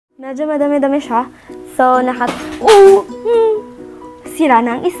Medyo madami-dami siya. So, sira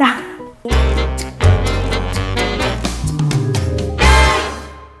na ang isa.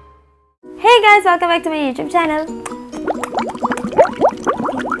 Hey guys! Welcome back to my YouTube channel.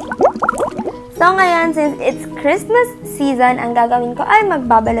 So, ngayon, since it's Christmas season, ang gagawin ko ay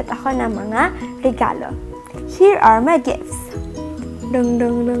magbabalot ako ng mga regalo. Here are my gifts. Dang,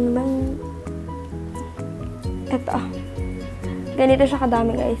 dang, dang, dang. Ito. Ganito siya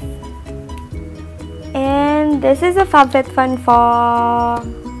kadami, guys. And this is a FabFitFun fall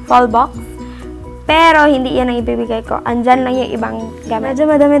box. Pero hindi yan ang ibibigay ko. Andyan lang yung ibang gamit.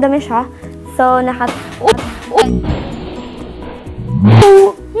 Medyo madami-dami siya. So,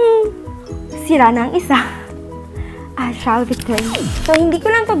 sira na ang isa. I shall return. So, hindi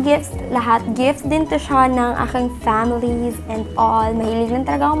ko lang to gifts lahat. Gifts din to siya ng aking families and all. Mahilig lang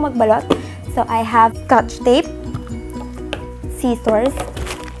talaga akong magbalot. So, I have scotch tape, scissors,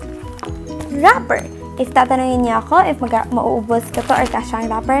 wrapper. If tatanungin niya ako if mauubos ko to or kasya ang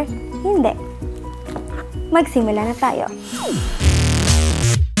wrapper, hindi. Magsimula na tayo.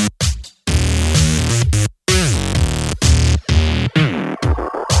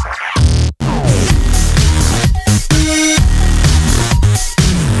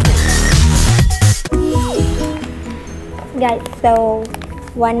 Guys, so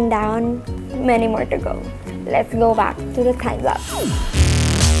one down, many more to go. Let's go back to the time lapse.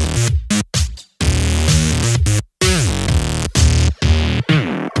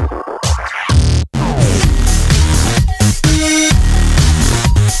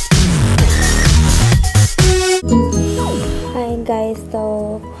 Hi guys,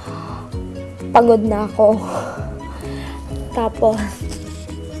 so pagod na ako. Tapos,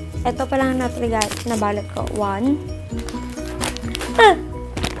 ito pa lang nabalot ko. 1,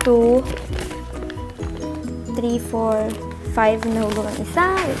 2, 3, 4, 5 nahulog ang isa.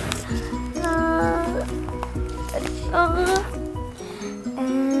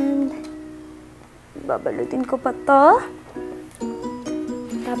 And babalutin ko pa to.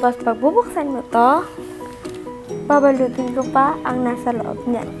 Tapos pagbubuksan mo to, babalutin ko pa ang nasa loob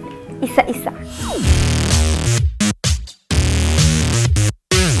niya. Isa-isa.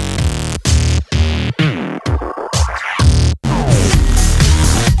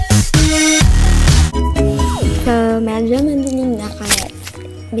 Medyo madilim na kaya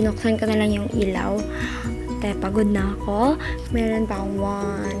binuksan ko na lang yung ilaw. Kaya pagod na ako. Meron pa akong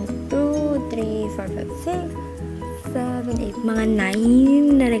 1, 2, 3, 4, 5, 6, 7, 8. Mga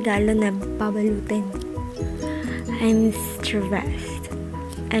 9 na regalo na babalutin. I'm stressed.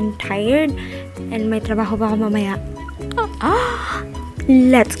 I'm tired. And may trabaho pa ako mamaya.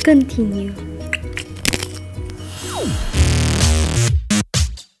 Let's continue.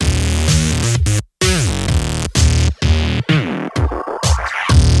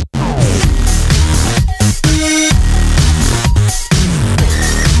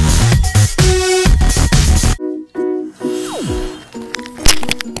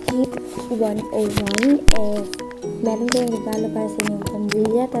 Is meron kayong regalo para sa inyong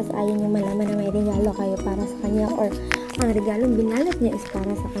pamilya, tapos ayaw niyo malaman na may regalo kayo para sa kanya, or ang regalong binalot niya is para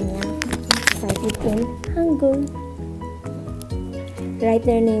sa kanya. Write it in Hangul. Write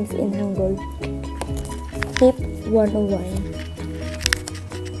their names in Hangul. Tip 101.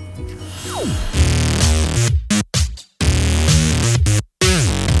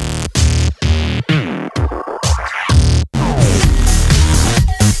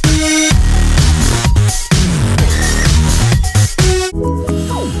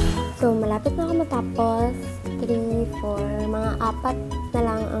 Tapos, 3, 4, mga 4 na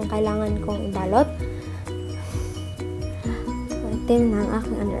lang ang kailangan kong ibalot. Ito na ang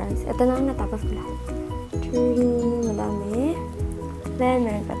aking under eyes. Ito na ang natapos ko lahat. 3, madami. Then,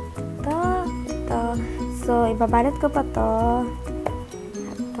 meron pa ito. So, ibabalot ko pa to.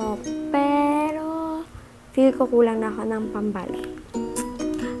 Ito. Pero, feel ko kulang na ako ng pambalot.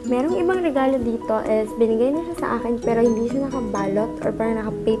 Merong ibang regalo dito is binigay na siya sa akin pero hindi siya nakabalot or parang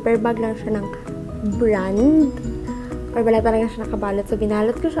naka-paper bag lang siya ng brand or wala talaga siya nakabalot. So,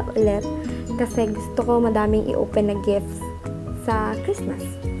 binalot ko siya ulit kasi gusto ko madaming i-open na gifts sa Christmas.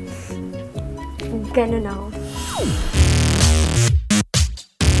 Ganun ako.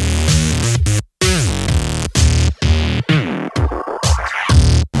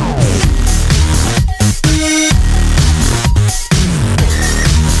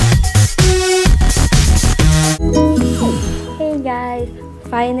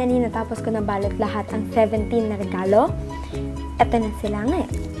 Finally, natapos ko na balot lahat ang 17 na regalo. Ito na sila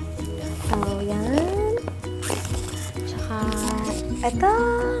ngayon. So, yan. Tsaka, ito.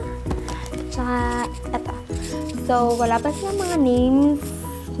 Tsaka, ito. So, wala pa silang mga names.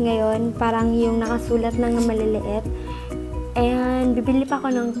 ngayon. Parang yung nakasulat na nga maliliit. And, bibili pa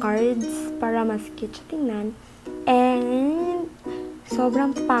ako ng cards para mas cute siya tingnan. And,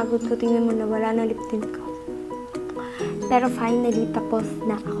 sobrang pagod ko. Tingnan mo na wala na lip tint ko. Pero finally, tapos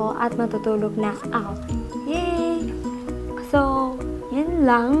na ako at matutulog na ako. Yay! So, yun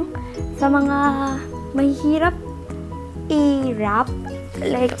lang. Sa mga mahihirap i-wrap,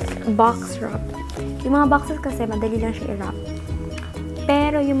 like box wrap. Yung mga boxes kasi, madali lang siya i-wrap.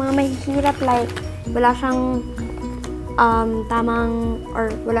 Pero yung mga mahihirap, like, wala siyang tamang,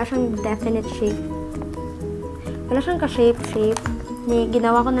 or wala siyang definite shape. Wala siyang ka-shape.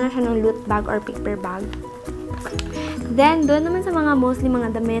 Ginawa ko na lang siya ng loot bag or paper bag. Then, doon naman sa mga mostly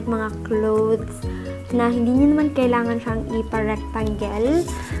mga damit, mga clothes, na hindi niyo naman kailangan siyang ipa-rectangle,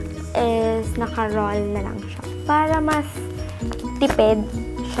 is naka-roll na lang siya. Para mas tipid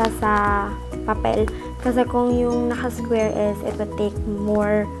siya sa papel. Kasi kung yung naka-square is, it would take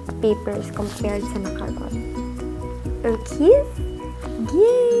more papers compared sa naka-roll. Okay?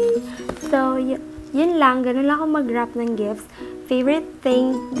 Yay! So, yun lang. Ganun lang ako mag-wrap ng gifts. Favorite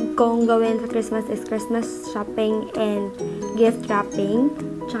thing kong gawin sa Christmas is Christmas shopping and gift wrapping,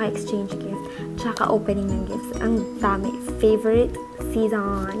 tsaka exchange gift, tsaka opening ng gifts. Ang dami. Favorite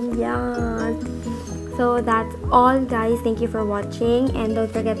season. Yes! So, that's all, guys. Thank you for watching. And don't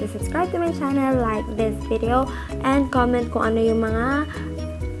forget to subscribe to my channel, like this video, and comment kung ano yung mga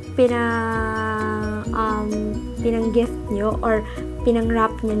pinang-gift nyo or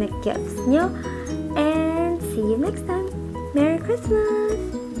pinang-wrap nyo na gifts nyo. And see you next time. Merry Christmas!